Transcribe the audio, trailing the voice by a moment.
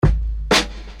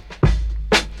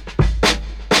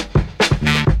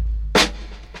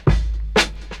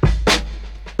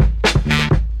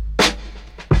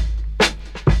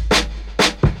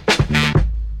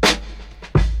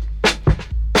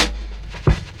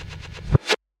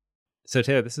So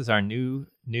Taylor, this is our new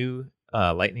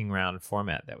lightning round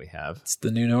format that we have. It's the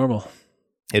new normal.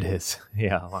 It is,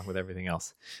 yeah, along with everything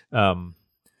else.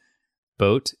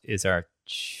 Boat is our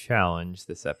challenge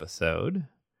this episode.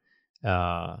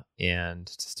 And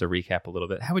just to recap a little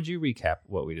bit, how would you recap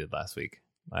what we did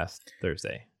last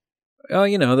Thursday? Oh,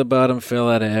 the bottom fell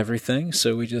out of everything,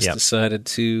 so we just decided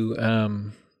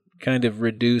to kind of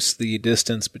reduce the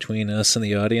distance between us and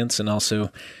the audience, and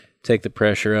also take the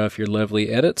pressure off your lovely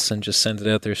edits and just send it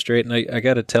out there straight. And I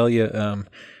got to tell you,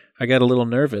 I got a little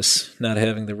nervous not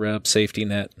having the Rob safety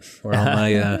net, where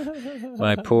all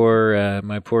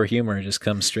my poor humor just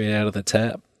comes straight out of the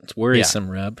tap. It's worrisome,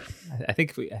 Rob. I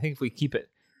think if we keep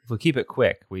it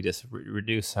quick, we just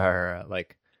reduce our what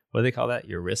do they call that?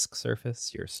 Your risk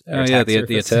surface? Your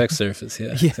the attack surface.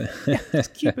 Yeah.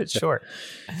 Just keep it short.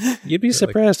 You'd be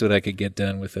surprised what I could get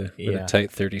done with a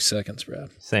tight 30 seconds, Rob.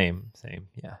 Same.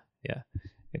 Yeah.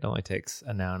 It only takes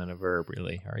a noun and a verb,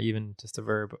 really, or even just a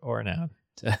verb or a noun.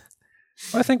 Well,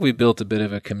 I think we built a bit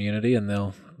of a community, and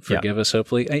they'll forgive us,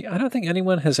 hopefully. I don't think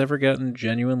anyone has ever gotten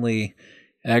genuinely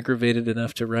aggravated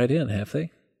enough to write in, have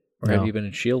they? Or have you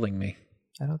been shielding me?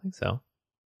 I don't think so.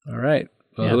 All right.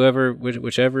 Well,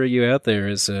 whichever of you out there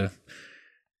is,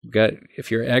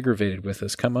 if you're aggravated with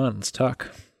us, come on, let's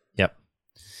talk. Yep.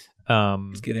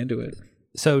 Let's get into it.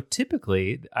 So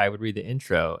typically, I would read the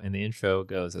intro, and the intro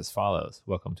goes as follows: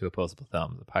 "Welcome to Opposable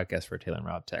Thumbs, the podcast for Taylor and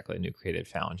Rob to tackle a new creative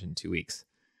challenge in 2 weeks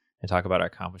and talk about our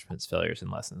accomplishments, failures,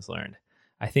 and lessons learned."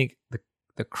 I think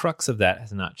the crux of that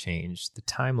has not changed. The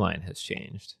timeline has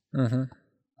changed. Mm-hmm.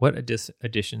 What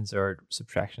additions or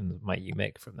subtractions might you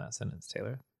make from that sentence,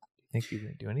 Taylor? Do you think you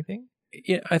can do anything?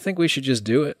 Yeah, I think we should just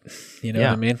do it. You know what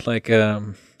I mean? Like,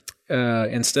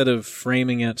 instead of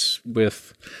framing it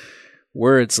with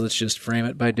words, let's just frame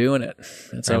it by doing it.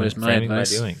 That's always my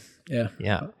advice. By doing.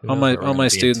 Yeah. All my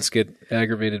students get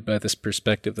aggravated by this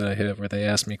perspective that I have, where they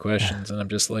ask me questions, and I'm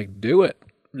just like, do it.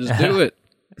 Just do it.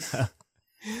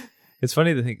 It's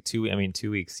funny to think 2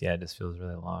 weeks. Yeah, it just feels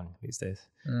really long these days,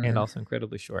 and also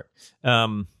incredibly short.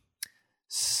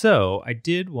 So I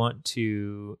did want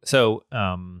to. So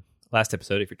last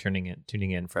episode, if you're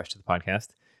tuning in fresh to the podcast,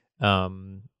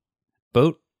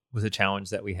 boat was a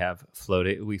challenge that we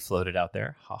floated out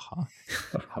there. Ha ha.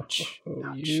 Ouch.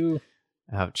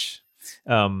 Ouch.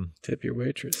 Tip your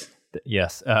waitress.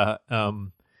 Yes.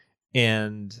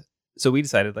 And so we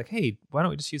decided, hey, why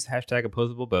don't we just use the hashtag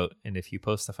opposable boat? And if you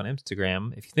post stuff on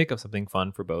Instagram, if you think of something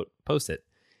fun for boat, post it.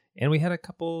 And we had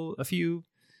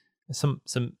some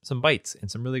bites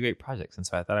and some really great projects. And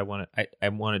so I thought I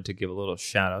wanted to give a little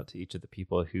shout out to each of the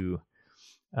people who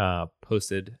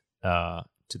posted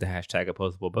to the hashtag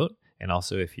opposable boat. And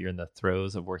also, if you're in the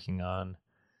throes of working on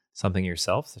something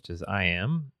yourself, such as I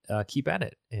am, keep at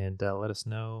it and let us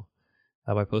know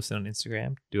by posting on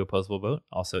Instagram. Do Opposable Boat.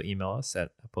 Also email us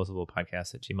at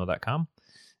opposablepodcast@gmail.com.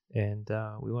 And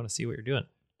we want to see what you're doing.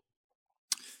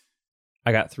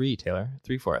 I got 3, Taylor.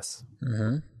 3 for us.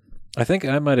 Mm-hmm. I think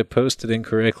I might have posted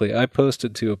incorrectly. I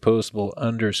posted to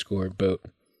opposable_boat.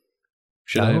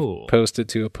 Should I have posted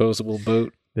to opposable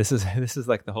boat? This is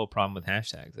like the whole problem with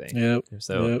hashtags. Yep.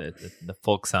 So the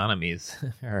folksonomies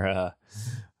are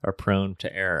prone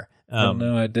to error.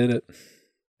 No, I did it.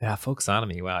 Yeah,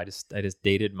 folksonomy. Wow, I just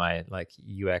dated my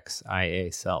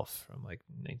UXIA self from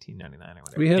 1999 or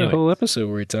whatever. We had a whole episode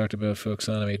where we talked about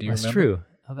folksonomy. Do you remember? That's true.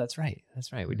 Oh, that's right.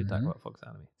 We did talk about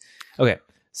folksonomy. Okay,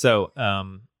 so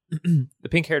the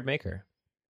pink-haired maker,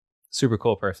 super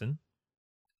cool person.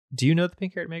 Do you know the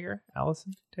pink-haired maker,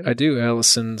 Allison? I do.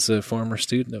 Allison's a former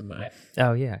student of mine.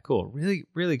 Oh, yeah. Cool. Really,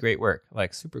 really great work.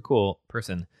 Super cool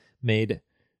person. Made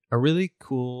a really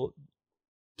cool,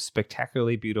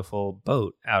 spectacularly beautiful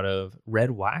boat out of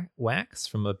red wax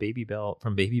from Baby Bell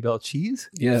cheese.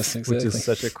 Yes, exactly. Which is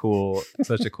such a cool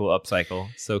upcycle.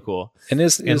 So cool. And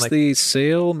is the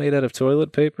sail made out of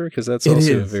toilet paper? Because that's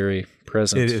also very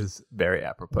present. It is very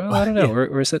apropos. Well, I don't know.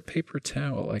 Or is that paper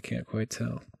towel? I can't quite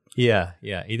tell. Yeah.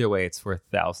 Either way, it's worth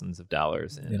thousands of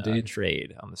dollars in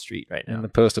trade on the street right now. In the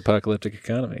post-apocalyptic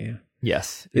economy.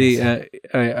 Yes.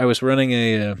 I was running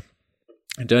a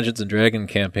Dungeons and Dragons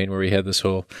campaign where we had this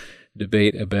whole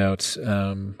debate about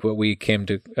what we came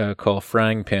to call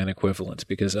frying pan equivalent,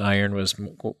 because iron was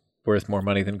worth more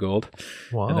money than gold.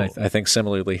 Wow. And I think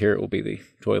similarly here it will be the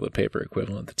toilet paper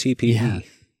equivalent, the TPE.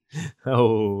 Yeah.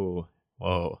 Oh,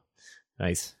 whoa,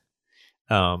 nice.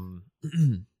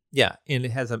 Yeah, and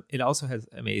it also has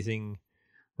amazing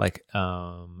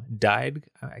dyed,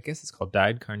 I guess it's called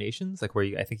dyed carnations,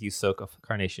 where I think you soak a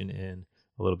carnation in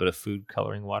a little bit of food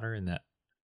coloring water, and that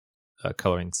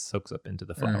coloring soaks up into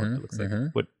the flower. It looks like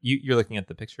what you're looking at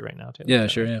the picture right now, Taylor. Yeah,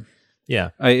 sure am.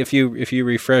 Yeah. If you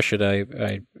refresh it,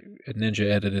 I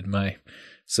Ninja edited my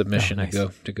submission nice.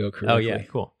 to go correctly. Oh yeah,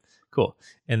 cool.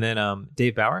 And then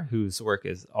Dave Bauer, whose work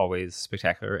is always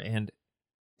spectacular, and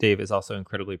Dave is also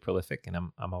incredibly prolific, and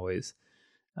I'm always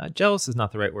jealous is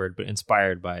not the right word, but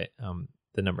inspired by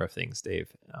the number of things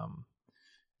Dave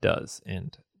does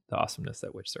and the awesomeness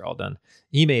at which they're all done.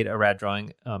 He made a rad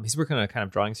drawing. He's working on a kind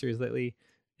of drawing series lately,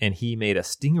 and he made a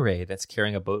stingray that's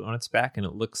carrying a boat on its back, and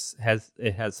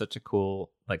it has such a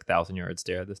cool 1,000-yard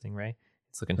stare. The stingray,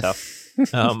 it's looking tough.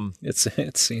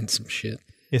 It's seen some shit.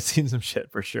 It's seen some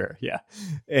shit for sure. Yeah,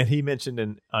 and he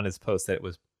mentioned on his post that it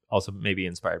was also maybe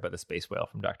inspired by the space whale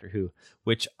from Doctor Who,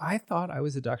 which I thought I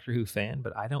was a Doctor Who fan,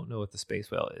 but I don't know what the space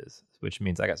whale is, which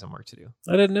means I got some work to do.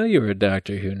 I didn't know you were a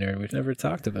Doctor Who nerd. We've never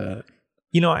talked about it.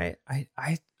 You know, I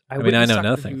mean, I know Doctor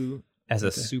nothing. Who as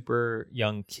a super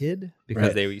young kid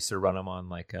because they used to run them on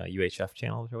UHF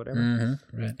channels or whatever.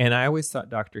 Mm-hmm, right. And I always thought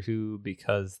Doctor Who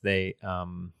because they, I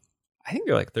think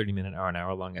they're 30-minute, an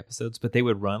hour long episodes, but they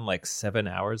would run 7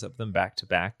 hours of them back to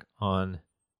back on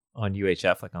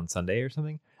UHF, on Sunday or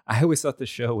something. I always thought the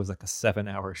show was a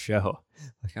 7-hour show.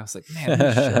 I was like, man,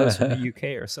 these shows from the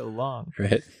UK are so long.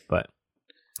 Right. But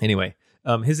anyway,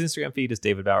 his Instagram feed is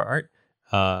David Bauer Art.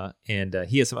 And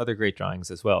he has some other great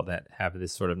drawings as well that have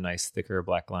this sort of nice, thicker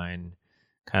black line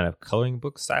kind of coloring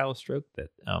book style stroke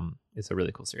that is a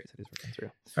really cool series that he's working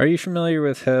through. Are you familiar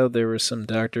with how there were some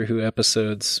Doctor Who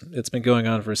episodes? It's been going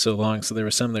on for so long, so there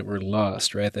were some that were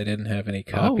lost, right? They didn't have any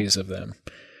copies of them.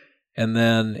 And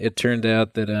then it turned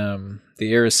out that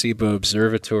the Arecibo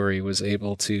Observatory was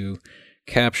able to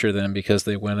capture them because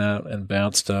they went out and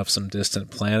bounced off some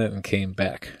distant planet and came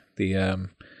back. The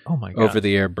oh my God.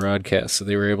 over-the-air broadcast. So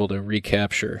they were able to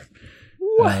recapture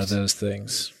those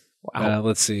things. Wow.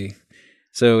 Let's see.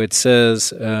 So it says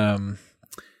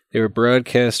they were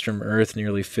broadcast from Earth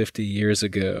nearly 50 years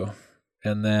ago.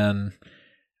 And then,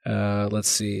 let's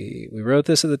see. We wrote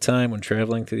this at the time when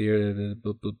traveling through the Earth.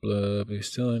 Blah, blah, blah. We're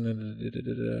still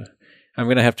in. I'm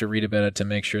going to have to read about it to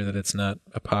make sure that it's not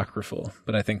apocryphal.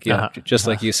 But I think, just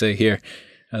like you say here,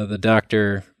 the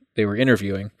doctor they were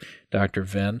interviewing, Dr.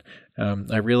 Venn,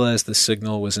 I realized the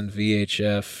signal was in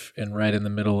VHF and right in the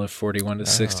middle of 41 to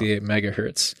 68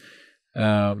 megahertz.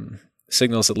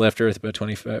 Signals that left Earth about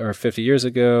 25 or 50 years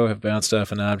ago have bounced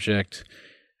off an object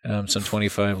some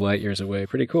 25 light years away.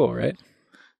 Pretty cool, right?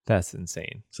 That's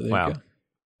insane. So there you go.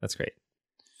 That's great.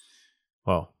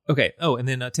 Well, okay. Oh, and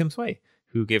then Tim Sway,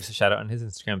 who gave us a shout out on his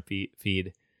Instagram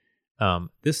feed.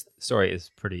 This story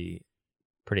is pretty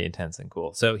intense and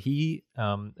cool. So he,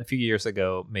 a few years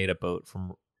ago, made a boat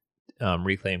from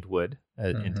reclaimed wood,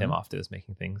 and Tim often is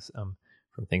making things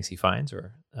from things he finds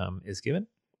or is given.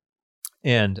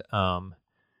 And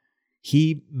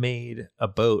he made a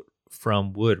boat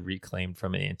from wood reclaimed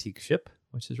from an antique ship,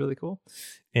 which is really cool.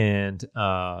 And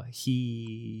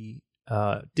he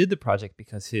did the project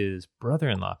because his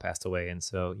brother-in-law passed away. And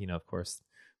so, of course,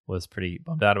 was pretty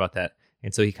bummed out about that.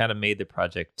 And so he kind of made the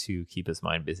project to keep his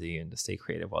mind busy and to stay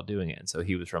creative while doing it. And so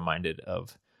he was reminded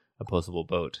of Opposable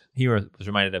Boat. He was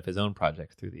reminded of his own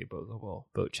project through the Opposable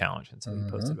Boat Challenge. And so he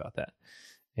posted about that.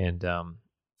 And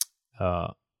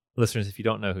listeners, if you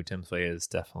don't know who Tim Sway is,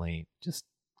 definitely just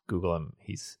Google him.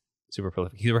 He's super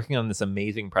prolific. He's working on this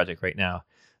amazing project right now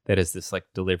that is this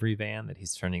delivery van that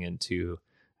he's turning into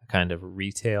a kind of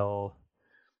retail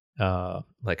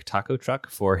taco truck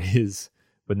for his,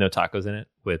 with no tacos in it,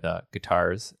 with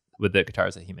guitars, with the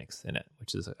guitars that he makes in it,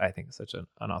 which is, I think, such an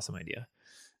awesome idea.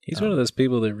 He's one of those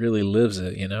people that really lives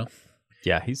it,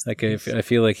 Yeah, he's I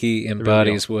feel like he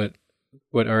embodies what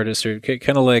artists are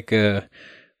kind of like.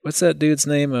 What's that dude's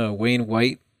name? Wayne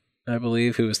White, I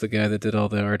believe, who was the guy that did all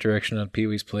the art direction on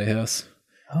Pee-wee's Playhouse.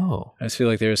 Oh, I just feel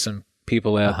like there's some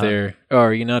people out there. Oh,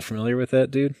 are you not familiar with that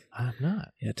dude? I'm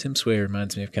not. Yeah, Tim Sway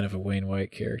reminds me of kind of a Wayne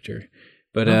White character.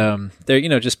 But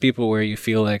they're just people where you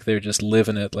feel like they're just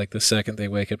living it, the second they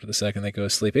wake up to the second they go to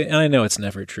sleep. And I know it's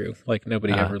never true.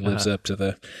 Nobody ever lives up to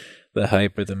the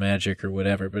hype or the magic or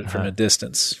whatever. But from a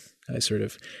distance, I sort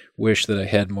of wish that I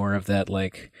had more of that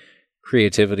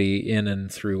creativity in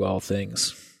and through all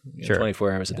things.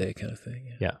 24 hours a day kind of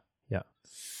thing. Yeah.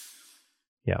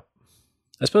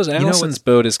 I suppose Allison's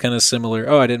boat is kind of similar.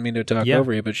 Oh, I didn't mean to talk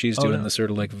over you, but she's doing the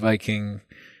sort of Viking.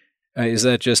 Is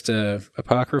that just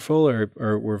apocryphal,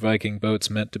 or were Viking boats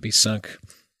meant to be sunk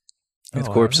with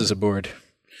corpses aboard?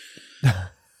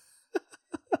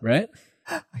 Right?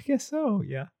 I guess so.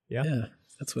 Yeah.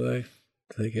 That's what I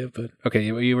think of. But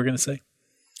okay, what you were going to say?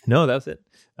 No, that was it.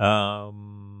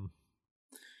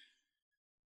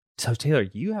 So Taylor,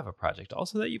 you have a project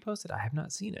also that you posted. I have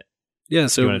not seen it. Yeah,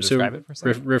 so you want to describe it for a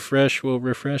second? refresh. We'll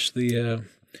refresh the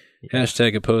Yeah.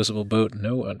 Hashtag opposable boat,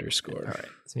 no underscore. All right.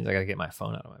 This means I got to get my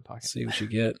phone out of my pocket. See what you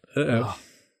get. Uh-oh.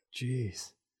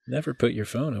 Jeez. Never put your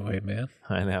phone away, man.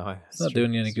 I know. It's not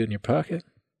doing you any good in your pocket.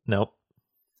 Nope.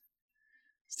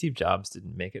 Steve Jobs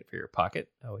didn't make it for your pocket.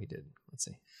 Oh, he did. Let's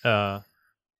see.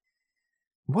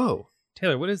 Whoa.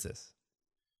 Taylor, what is this?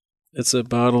 It's a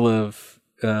bottle of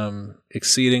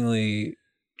exceedingly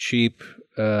cheap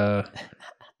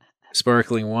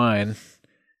sparkling wine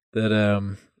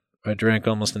that I drank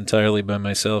almost entirely by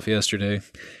myself yesterday.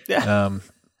 And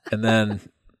then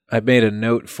I made a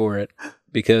note for it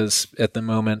because at the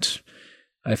moment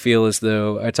I feel as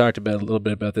though, I talked about a little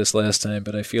bit about this last time,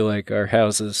 but I feel like our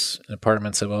houses and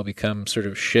apartments have all become sort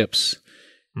of ships.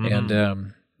 Mm-hmm.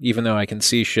 And even though I can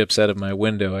see ships out of my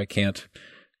window, I can't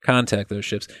contact those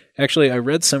ships. Actually, I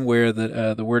read somewhere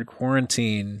that the word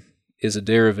quarantine is a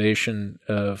derivation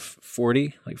of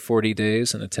 40, like 40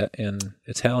 days in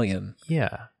Italian.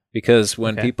 Yeah. Because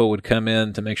when people would come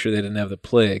in to make sure they didn't have the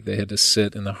plague, they had to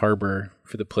sit in the harbor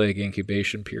for the plague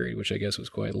incubation period, which I guess was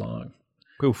quite long.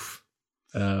 Oof.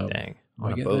 Dang. Am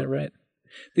I getting that right?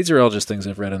 These are all just things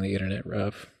I've read on the internet,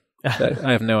 Rob.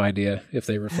 I have no idea if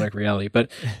they reflect reality. But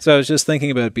so I was just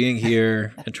thinking about being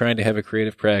here and trying to have a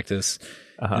creative practice.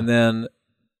 And then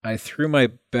I threw my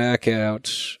back out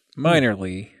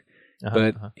minorly,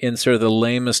 but in sort of the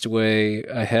lamest way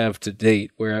I have to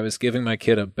date, where I was giving my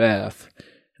kid a bath.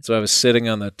 And so I was sitting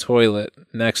on the toilet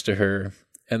next to her,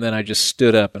 and then I just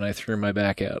stood up and I threw my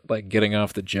back out, like getting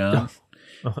off the john.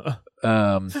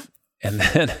 And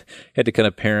then had to kind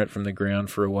of parent from the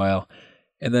ground for a while.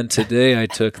 And then today I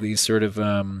took these sort of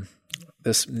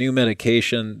this new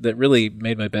medication that really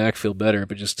made my back feel better,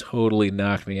 but just totally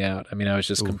knocked me out. I mean, I was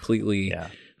just completely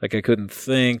like I couldn't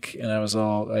think, and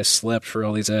I slept for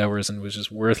all these hours and was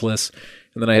just worthless.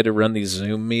 And then I had to run these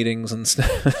Zoom meetings and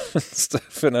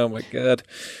stuff, and oh my God,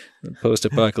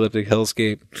 post-apocalyptic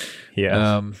hellscape.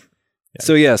 Yeah.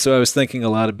 So I was thinking a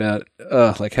lot about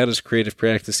like how does creative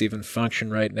practice even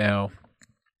function right now?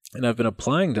 And I've been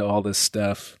applying to all this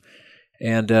stuff,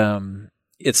 and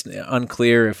it's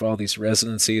unclear if all these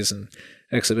residencies and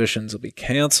exhibitions will be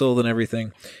canceled and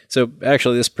everything. So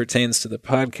actually this pertains to the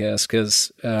podcast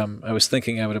because I was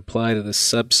thinking I would apply to this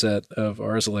subset of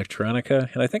Ars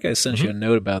Electronica, and I think I sent you a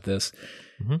note about this,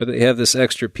 but they have this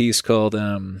extra piece called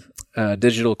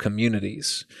Digital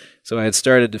Communities. So I had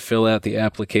started to fill out the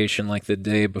application like the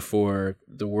day before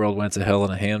the world went to hell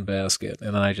in a handbasket,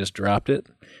 and then I just dropped it.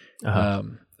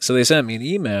 So they sent me an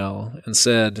email and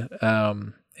said,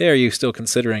 hey, are you still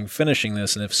considering finishing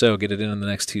this? And if so, get it in the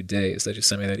next 2 days. They just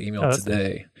sent me that email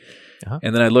today.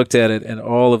 And then I looked at it, and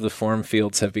all of the form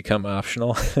fields have become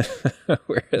optional.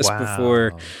 Whereas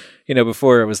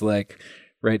before it was like,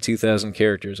 write 2,000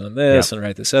 characters on this and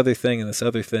write this other thing and this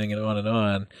other thing and on and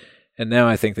on. And now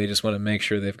I think they just want to make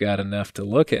sure they've got enough to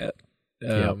look at.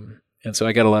 And so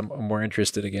I got a lot more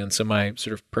interested again. So my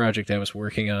sort of project I was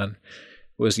working on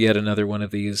was yet another one of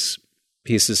these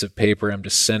pieces of paper I'm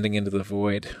just sending into the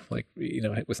void, like,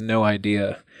 with no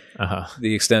idea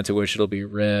the extent to which it'll be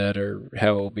read or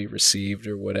how it will be received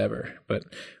or whatever. But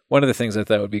one of the things I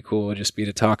thought would be cool would just be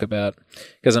to talk about,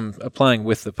 because I'm applying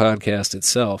with the podcast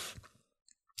itself,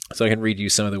 so I can read you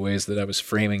some of the ways that I was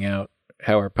framing out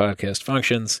how our podcast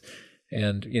functions.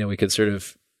 And, we could sort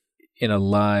of, in a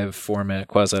live format,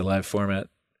 quasi-live format,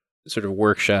 sort of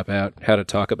workshop out how to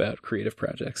talk about creative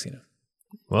projects,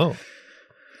 Whoa.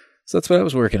 So that's what I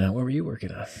was working on. What were you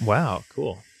working on? Wow,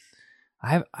 cool.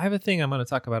 I have a thing I'm going to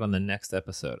talk about on the next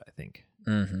episode, I think.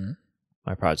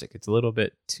 My project. It's a little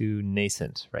bit too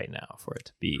nascent right now for it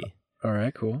to be all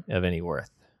right, cool, of any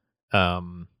worth. But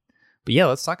yeah,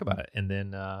 let's talk about it, and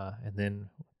then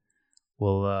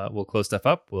we'll close stuff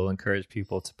up. We'll encourage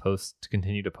people to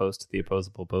continue to post the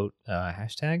Opposable Boat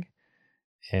hashtag,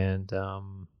 and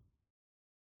then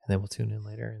we'll tune in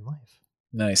later in life.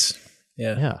 Nice.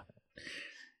 Yeah.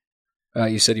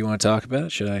 You said you want to talk about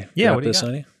it. Should I drop this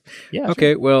on you? Yeah.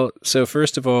 Okay. Sure. Well, so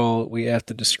first of all, we have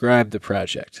to describe the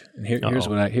project, and here's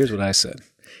what I said.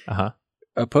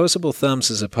 Opposable Thumbs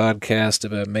is a podcast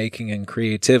about making and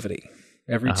creativity.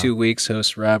 Every 2 weeks,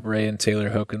 hosts Rob Ray and Taylor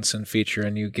Hokanson feature a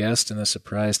new guest and a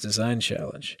surprise design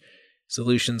challenge.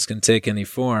 Solutions can take any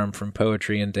form, from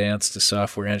poetry and dance to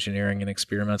software engineering and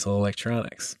experimental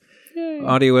electronics. Yay.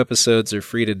 Audio episodes are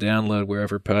free to download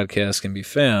wherever podcasts can be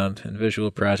found, and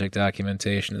visual project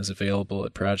documentation is available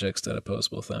at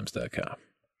projects.opposablethumbs.com.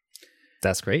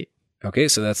 That's great. Okay,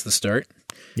 so that's the start.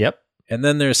 Yep. And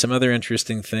then there's some other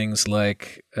interesting things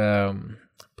like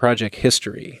project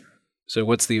history. So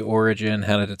what's the origin?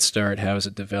 How did it start? How is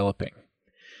it developing?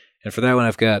 And for that one,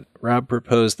 I've got Rob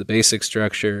proposed the basic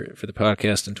structure for the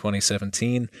podcast in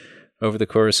 2017. Over the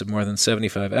course of more than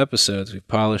 75 episodes, we've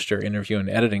polished our interview and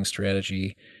editing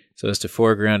strategy so as to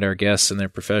foreground our guests in their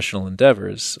professional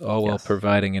endeavors, all while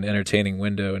providing an entertaining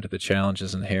window into the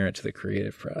challenges inherent to the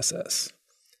creative process.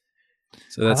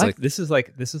 So that's this is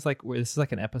like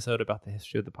an episode about the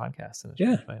history of the podcast, and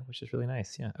which is really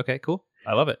nice. Yeah. Okay. Cool.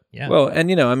 I love it. Yeah. Well,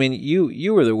 and I mean,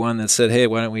 you were the one that said, "Hey,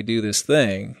 why don't we do this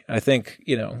thing?" I think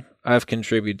I've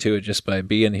contributed to it just by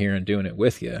being here and doing it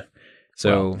with you.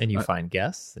 So and you find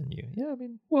guests, and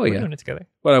we're doing it together.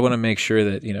 But I want to make sure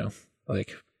that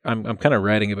like I'm kind of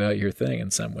writing about your thing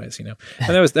in some ways, and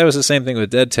that was the same thing with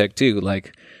Dead Tech too.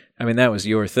 Like, I mean, that was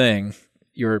your thing,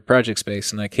 your project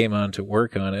space, and I came on to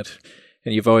work on it.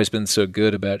 And you've always been so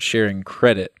good about sharing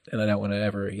credit, and I don't want to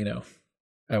ever,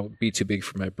 I would be too big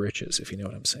for my britches, if you know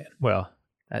what I'm saying. Well,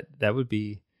 that would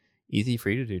be easy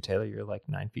for you to do, Taylor. You're like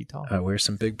 9 feet tall. I wear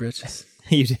some big britches.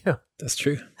 You do. That's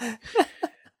true.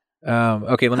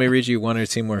 Okay, let me read you one or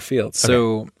two more fields. Okay,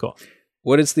 so, cool.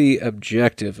 What is the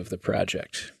objective of the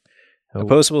project?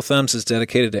 Opposable Thumbs is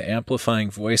dedicated to amplifying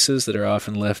voices that are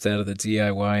often left out of the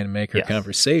DIY and maker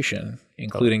conversation,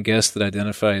 including guests that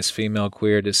identify as female,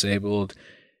 queer, disabled,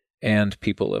 and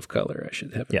people of color. I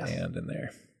should have an and in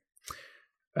there.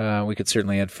 We could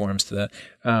certainly add forms to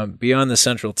that. Beyond the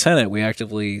central tenet, we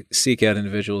actively seek out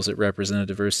individuals that represent a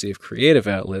diversity of creative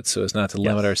outlets so as not to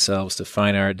limit ourselves to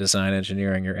fine art, design,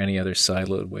 engineering, or any other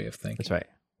siloed way of thinking. That's right.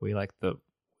 We like the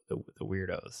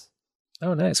weirdos.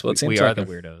 Oh, nice. Well, it seems we are the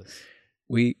weirdos.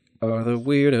 We are the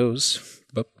weirdos.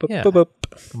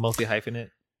 Multi-hyphenate,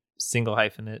 single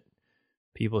hyphenate,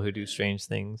 people who do strange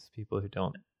things, people who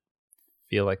don't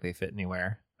feel like they fit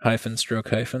anywhere. Hyphen,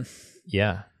 stroke, hyphen.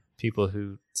 Yeah. People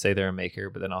who say they're a maker,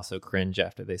 but then also cringe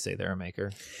after they say they're a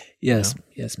maker. Yes.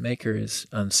 Yes. Maker is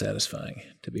unsatisfying,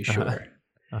 to be sure.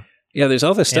 Yeah, there's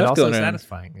all this stuff going on. And also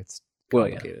satisfying. It's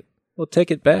complicated. Well,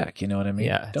 take it back. You know what I mean?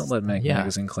 Yeah. Don't let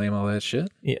Magazine claim all that shit.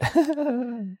 Yeah.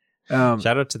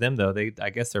 Shout out to them though.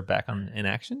 I guess they're back in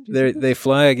action. They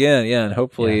fly again, and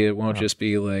hopefully it won't just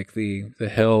be like the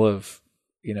hell of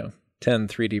 10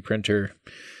 3D printer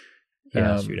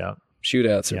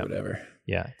shootouts or whatever.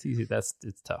 Yeah, it's easy.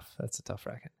 It's tough. That's a tough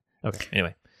racket. Okay.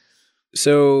 Anyway,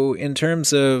 so in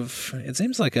terms of, it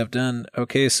seems like I've done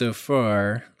okay so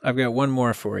far. I've got one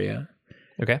more for you.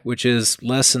 Okay. Which is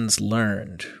lessons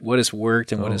learned. What has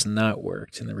worked and what has not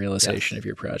worked in the realization of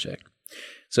your project.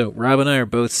 So Rob and I are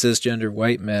both cisgender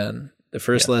white men. The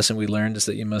first lesson we learned is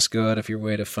that you must go out of your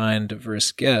way to find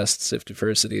diverse guests if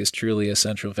diversity is truly a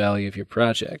central value of your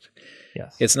project.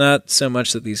 Yes. It's not so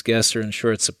much that these guests are in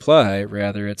short supply,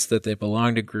 rather it's that they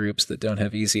belong to groups that don't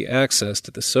have easy access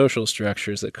to the social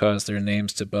structures that cause their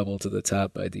names to bubble to the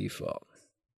top by default.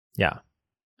 Yeah.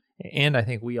 And I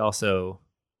think we also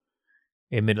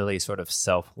admittedly sort of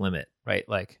self-limit, right?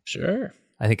 Like, sure.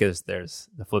 I think there's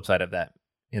the flip side of that,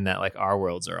 in that like our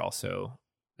worlds are also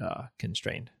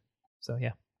constrained. So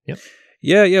yeah.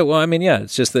 Well, I mean,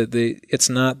 it's just that it's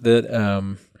not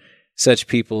that such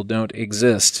people don't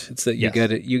exist. It's that you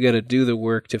gotta do the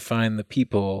work to find the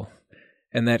people,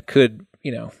 and that could,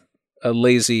 a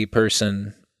lazy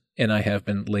person, and I have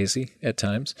been lazy at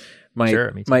times,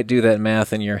 might do that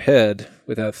math in your head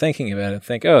without thinking about it.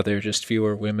 Think, oh, there are just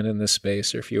fewer women in this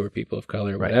space, or fewer people of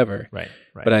color, or whatever. Right.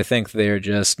 But I think they're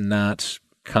just not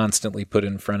constantly put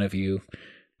in front of you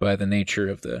by the nature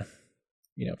of the,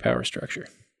 power structure.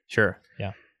 Sure.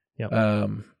 Yeah.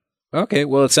 Okay.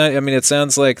 Well, it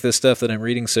sounds like the stuff that I'm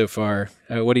reading so far.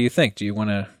 What do you think?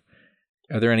 Are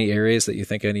there any areas that you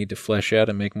think I need to flesh out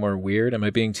and make more weird? Am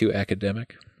I being too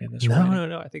academic in this?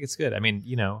 No. I think it's good. I mean,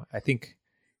 I think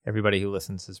everybody who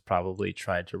listens has probably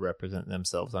tried to represent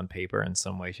themselves on paper in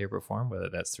some way, shape, or form, whether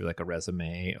that's through like a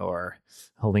resume or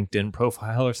a LinkedIn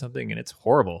profile or something. And it's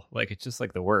horrible. Like, it's just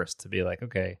like the worst to be like,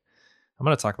 okay, I'm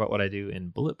going to talk about what I do in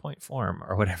bullet point form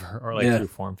or whatever, or like through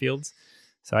form fields.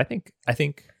 So I think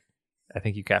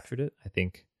you captured it. I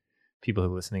think people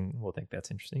who are listening will think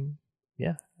that's interesting.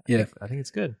 Yeah. I think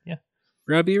it's good. Yeah.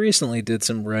 Rob, you recently did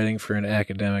some writing for an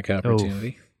academic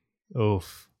opportunity.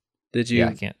 Oof. Did you?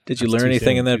 I can't. Did you learn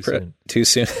anything in that? Too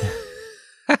soon.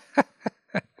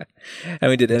 I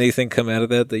mean, did anything come out of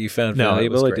that you found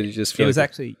valuable, or did you just feel it was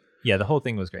actually, the whole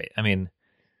thing was great. I mean,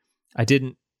 I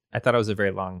thought it was a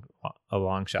very long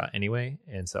shot anyway.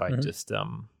 And so I just, I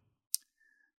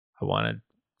wanted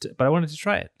to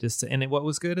try it what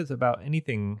was good is about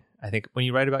anything. I think when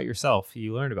you write about yourself,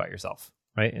 you learn about yourself.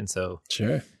 Right. And so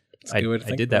sure. I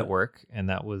did that work, and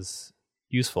that was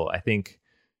useful. I think,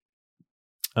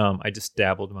 I just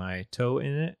dabbled my toe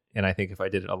in it, and I think if I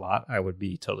did it a lot, I would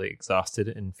be totally exhausted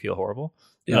and feel horrible.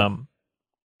 Yeah.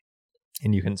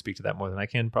 And you can speak to that more than I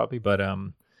can probably, but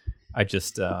I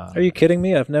just Are you kidding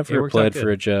me? I've never it worked out applied good. for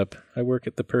a job. I work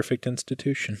at the perfect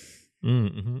institution.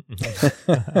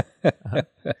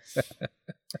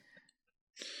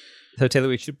 So Taylor,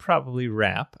 we should probably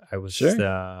wrap. Sure.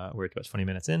 We're about 20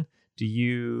 minutes in. Do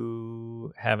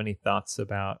you have any thoughts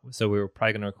about? So we were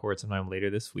probably going to record sometime later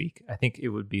this week. I think it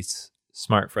would be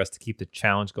smart for us to keep the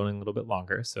challenge going a little bit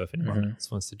longer. So if anyone else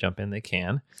wants to jump in, they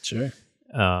can. Sure.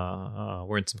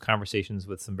 We're in some conversations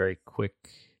with some very quick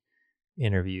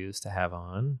interviews to have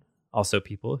on. Also,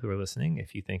 people who are listening,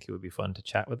 if you think it would be fun to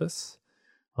chat with us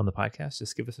on the podcast,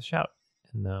 just give us a shout,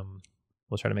 and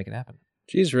we'll try to make it happen.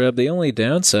 Geez, Rob, the only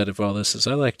downside of all this is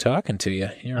I like talking to you.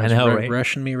 You're I know, right?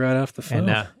 Rushing me right off the phone.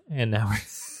 And now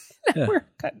we're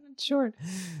cutting it short.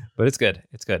 But it's good.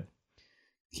 It's good.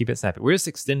 Keep it snappy. We're just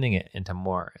extending it into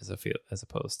more as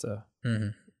opposed to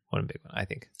one big one, I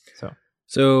think.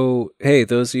 So, hey,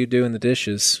 those of you doing the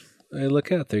dishes,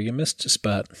 look out there. You missed a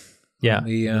spot. Yeah.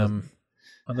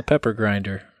 On the pepper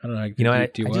grinder. I don't know.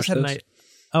 Do you watch those?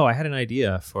 I had an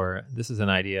idea for. This is an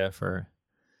idea for.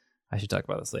 I should talk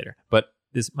about this later. But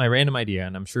this my random idea,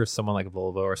 and I'm sure someone like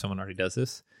Volvo or someone already does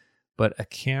this. But a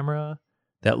camera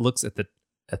that looks at the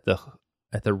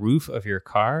roof of your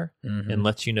car and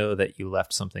lets you know that you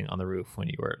left something on the roof when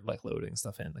you were like loading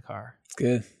stuff in the car.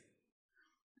 Good.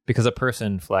 Because a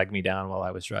person flagged me down while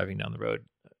I was driving down the road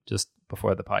just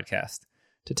before the podcast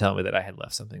to tell me that I had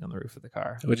left something on the roof of the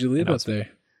car. What'd you leave up there?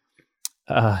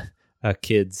 A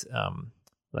kid's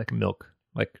like milk,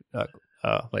 like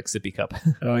sippy cup.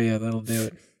 Oh yeah, that'll do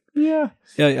it. Yeah.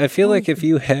 I feel like if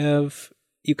you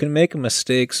can make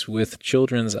mistakes with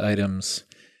children's items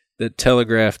that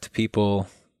telegraph to people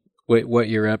what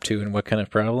you're up to and what kind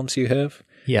of problems you have.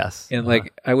 Yes. And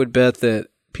I would bet that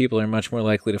people are much more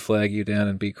likely to flag you down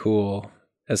and be cool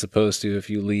as opposed to if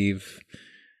you leave,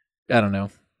 I don't know,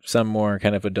 some more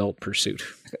kind of adult pursuit.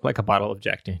 Like a bottle of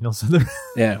Jack Daniels.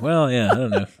 Yeah, well, yeah, I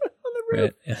don't know.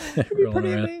 Right. It'd be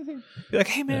pretty amazing. Be like,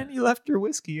 hey man, you left your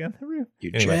whiskey on the roof.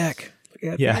 Jack. Look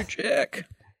at your Jack.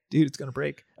 Dude, it's gonna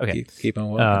break. Okay. Keep on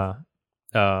walking.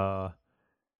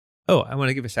 I want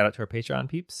to give a shout out to our Patreon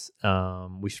peeps.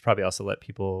 We should probably also let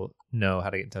people know how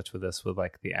to get in touch with us with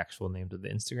like the actual names of the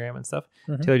Instagram and stuff.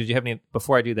 Taylor, did you have any,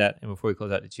 before I do that and before we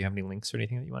close out, did you have any links or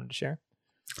anything that you wanted to share?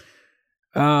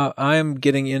 I'm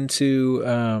getting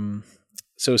into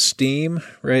so Steam,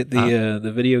 right?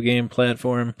 The video game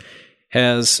platform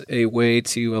has a way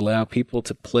to allow people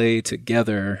to play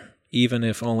together even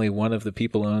if only one of the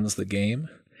people owns the game.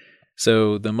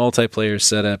 So the multiplayer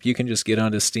setup, you can just get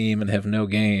onto Steam and have no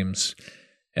games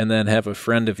and then have a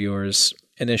friend of yours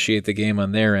initiate the game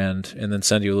on their end and then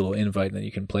send you a little invite and then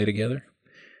you can play together.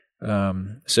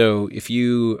 So if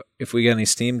we got any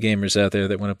Steam gamers out there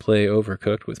that want to play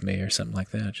Overcooked with me or something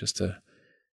like that, just to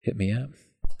hit me up.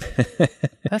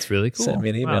 That's really cool. Send me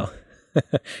an email. Wow.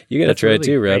 You got to try it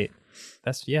too, Rob.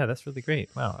 That's really great.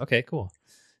 Wow. Okay, cool.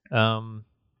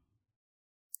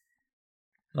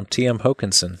 I'm TM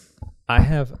Hokinson. I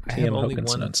have only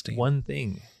one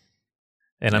thing.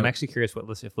 And I'm actually curious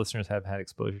if listeners have had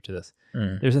exposure to this.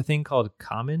 There's a thing called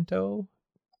Commento,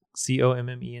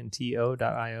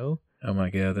 COMMENTO.io. Oh my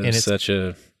God, that's such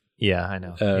a... Yeah, I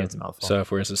know. It's a mouthful.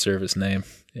 Software as a service name.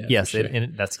 Yeah, yes, sure.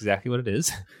 And that's exactly what it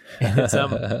is. And it's,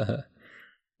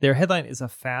 their headline is a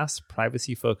fast,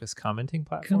 privacy-focused commenting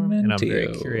platform. And I'm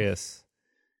very curious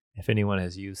if anyone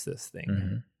has used this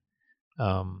thing.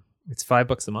 It's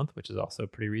 $5 a month, which is also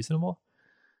pretty reasonable.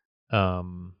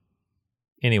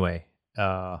 Anyway,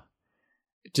 the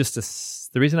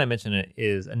reason I mention it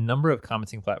is a number of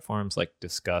commenting platforms like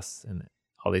Discuss and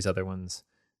all these other ones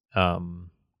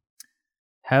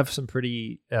have some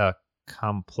pretty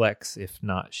complex, if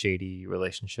not shady,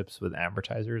 relationships with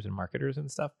advertisers and marketers and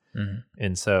stuff.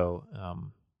 And so,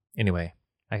 anyway,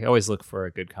 I always look for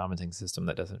a good commenting system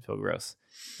that doesn't feel gross.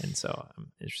 And so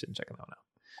I'm interested in checking that one out.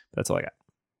 But that's all I got.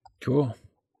 Cool.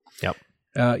 Yep.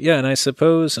 And I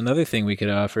suppose another thing we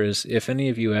could offer is if any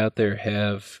of you out there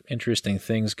have interesting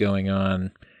things going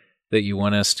on that you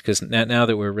want us, because now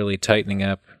that we're really tightening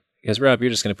up, because Rob,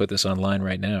 you're just going to put this online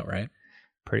right now, right?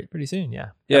 Pretty soon, yeah.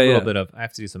 Yeah, a little bit of, I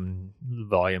have to do some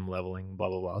volume leveling, blah,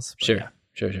 blah, blahs. Sure.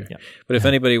 Yeah. But if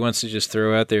anybody wants to just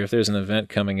throw out there, if there's an event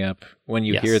coming up, when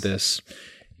you hear this,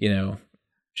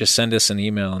 just send us an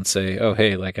email and say, oh,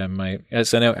 hey, like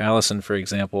as I know Allison, for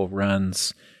example,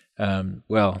 runs, I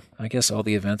guess all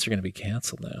the events are going to be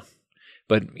canceled now.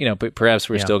 But, but perhaps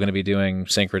we're still going to be doing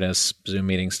synchronous Zoom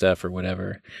meeting stuff or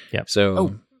whatever. Yep.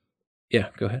 So,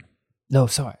 go ahead. No,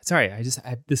 sorry.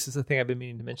 This is the thing I've been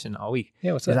meaning to mention all week.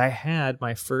 Yeah, what's that? I had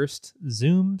my first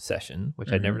Zoom session,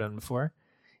 which I'd never done before,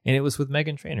 and it was with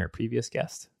Megan Trainor, previous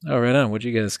guest. Oh, right on. What'd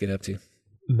you guys get up to?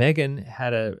 Megan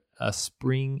had a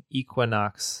spring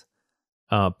equinox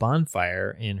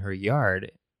bonfire in her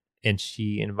yard, and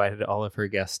she invited all of her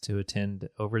guests to attend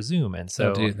over Zoom. And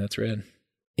so, dude, that's rad.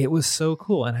 It was so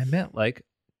cool. And I met like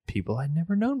people I'd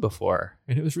never known before.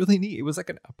 And it was really neat. It was like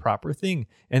a proper thing.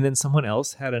 And then someone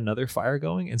else had another fire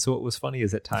going. And so what was funny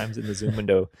is at times in the Zoom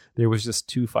window, there was just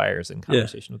two fires in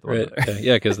conversation with one another.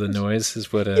 Yeah, because the noise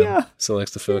is what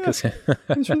selects the focus. Yeah.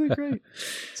 It was really great.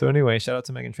 So anyway, shout out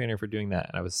to Megan Trainor for doing that.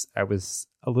 And I was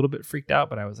a little bit freaked out,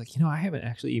 but I was like, I haven't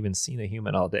actually even seen a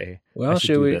human all day. Well,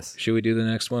 should we do the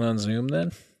next one on Zoom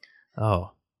then?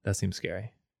 Oh, that seems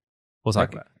scary. We'll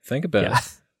talk about it. Think about it.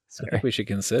 I think we should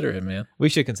consider it, man. We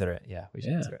should consider it. Yeah, we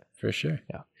should consider it. For sure.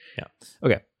 Yeah.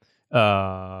 Okay.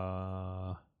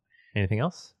 Anything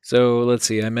else? So let's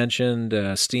see. I mentioned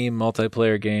Steam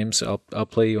multiplayer games. I'll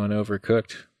play you on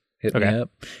Overcooked. Hit me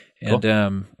up. And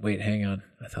cool. Wait, hang on.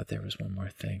 I thought there was one more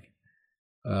thing.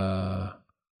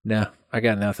 No, I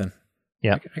got nothing.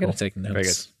 Yeah, I got to take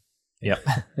notes. Very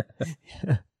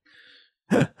good.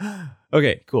 Yeah.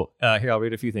 Okay, cool. Here, I'll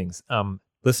read a few things.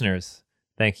 Listeners,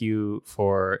 thank you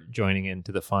for joining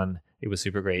into the fun. It was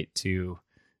super great to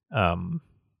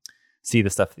see the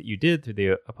stuff that you did through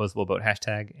the Opposable Boat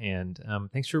hashtag. And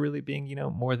thanks for really being,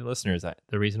 more than listeners.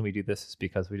 The reason we do this is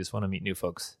because we just want to meet new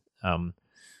folks, no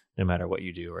matter what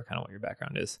you do or kind of what your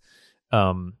background is.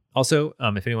 Also,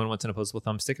 if anyone wants an Opposable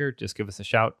Thumb sticker, just give us a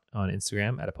shout on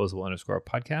Instagram at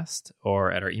opposable_podcast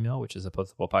or at our email, which is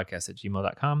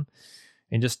opposablepodcast@gmail.com.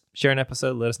 And just share an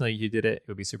episode. Let us know you did it. It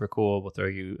would be super cool. We'll throw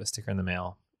you a sticker in the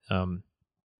mail. You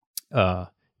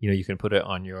can put it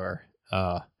on your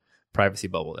privacy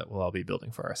bubble that we'll all be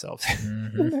building for ourselves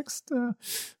in the next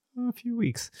few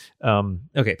weeks.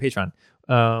 Okay, Patreon.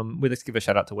 We'd like to give a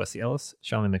shout out to Wesley Ellis,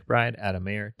 Shalini McBride, Adam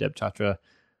Mayer, Deb Chatra,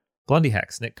 Blondie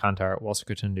Hacks, Nick Kantar, Walter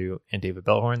Kutundu, and David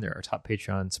Bellhorn. They're our top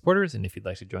Patreon supporters. And if you'd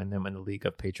like to join them in the League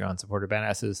of Patreon Supporter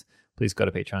Badasses, please go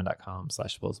to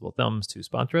patreon.com/opposablethumbs to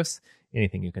sponsor us.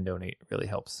 Anything you can donate really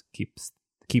helps keep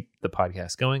the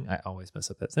podcast going. I always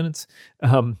mess up that sentence.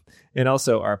 And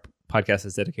also, our podcast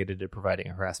is dedicated to providing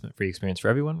a harassment-free experience for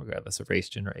everyone, regardless of race,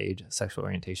 gender, age, sexual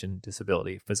orientation,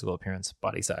 disability, physical appearance,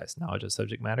 body size, knowledge of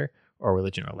subject matter, or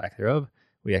religion or lack thereof.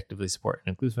 We actively support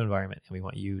an inclusive environment, and we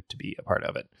want you to be a part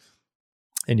of it.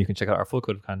 And you can check out our full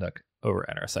code of conduct over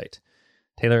at our site.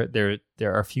 Taylor, there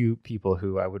are a few people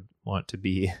who I would want to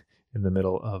be in the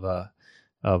middle of a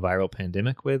viral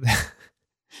pandemic with,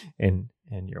 and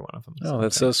you're one of them. Oh,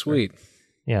 that's so sweet.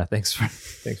 Thanks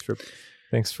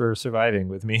for surviving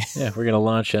with me. Yeah, we're gonna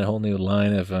launch a whole new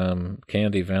line of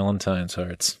candy Valentine's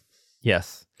hearts.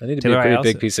 Yes, I need to be a pretty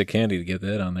big piece of candy to get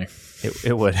that on there.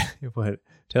 It would.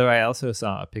 Taylor, I also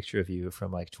saw a picture of you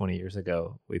from like 20 years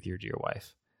ago with your dear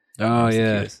wife. Oh,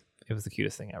 yeah. It was the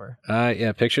cutest thing ever.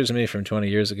 Yeah, pictures of me from 20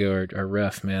 years ago are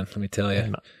rough, man. Let me tell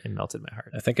you. It melted my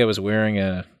heart. I think I was wearing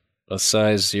a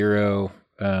size 0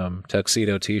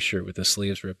 tuxedo T-shirt with the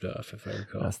sleeves ripped off, if I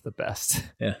recall. That's the best.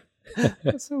 Yeah.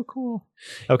 That's so cool.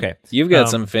 Okay. You've got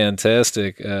some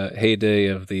fantastic heyday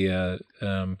of the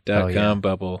 .com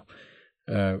bubble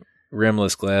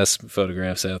rimless glass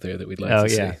photographs out there that we'd like to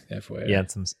see. FYI. Yeah,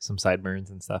 and some sideburns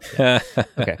and stuff.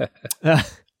 Okay.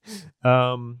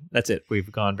 That's it.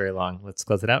 We've gone very long. Let's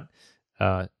close it out.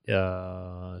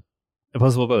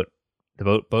 Opposable Boat.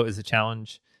 The boat is a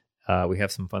challenge. We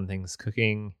have some fun things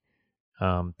cooking.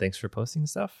 Thanks for posting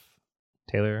stuff.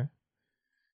 Taylor,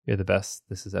 you're the best.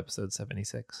 This is episode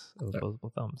 76 of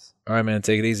Opposable Thumbs. All right, man.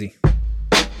 Take it easy.